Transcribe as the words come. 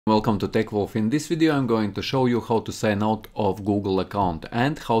Welcome to TechWolf. In this video I'm going to show you how to sign out of Google account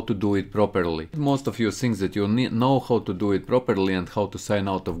and how to do it properly. Most of you think that you know how to do it properly and how to sign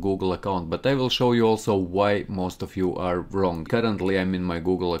out of Google account, but I will show you also why most of you are wrong. Currently I'm in my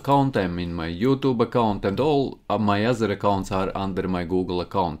Google account, I'm in my YouTube account, and all of my other accounts are under my Google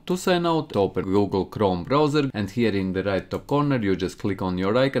account. To sign out, open Google Chrome browser, and here in the right top corner you just click on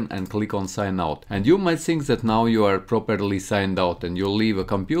your icon and click on sign out. And you might think that now you are properly signed out and you leave a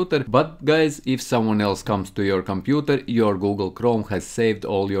computer, but guys, if someone else comes to your computer, your Google Chrome has saved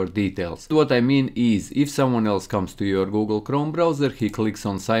all your details. What I mean is, if someone else comes to your Google Chrome browser, he clicks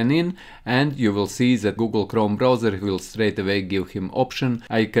on sign in, and you will see that Google Chrome browser will straight away give him option.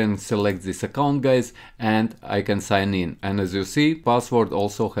 I can select this account, guys, and I can sign in. And as you see, password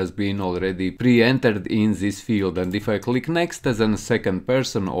also has been already pre-entered in this field. And if I click next as a second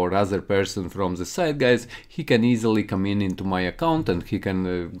person or other person from the site, guys, he can easily come into my account and he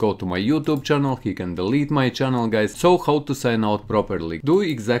can go to my YouTube channel, he can delete my channel, guys. So how to sign out properly? Do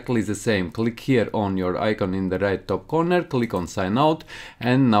exactly the same. Click here on your icon in the right top corner, click on sign out,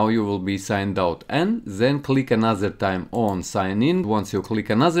 and now you will be signed out. And then click another time on sign in. Once you click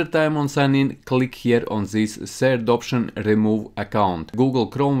another time on sign in, click here on this third option, remove account. Google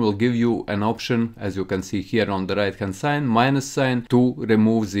Chrome will give you an option, as you can see here on the right hand side, minus sign, to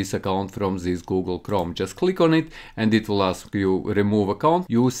remove this account from this Google Chrome. Just click on it and it will ask you remove account.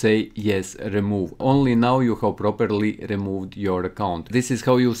 You say yes, remove. Only now you have properly removed your account. This is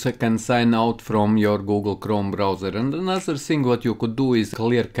how you can sign out from your Google Chrome browser. And another thing what you could do is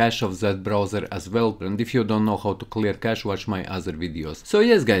clear cache of that browser as well. And if you don't know how to clear cache, watch my other videos. So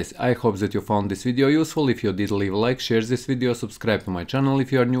yes guys, I hope that you found this video useful. If you did, leave a like, share this video, subscribe to my channel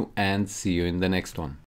if you are new, and see you in the next one.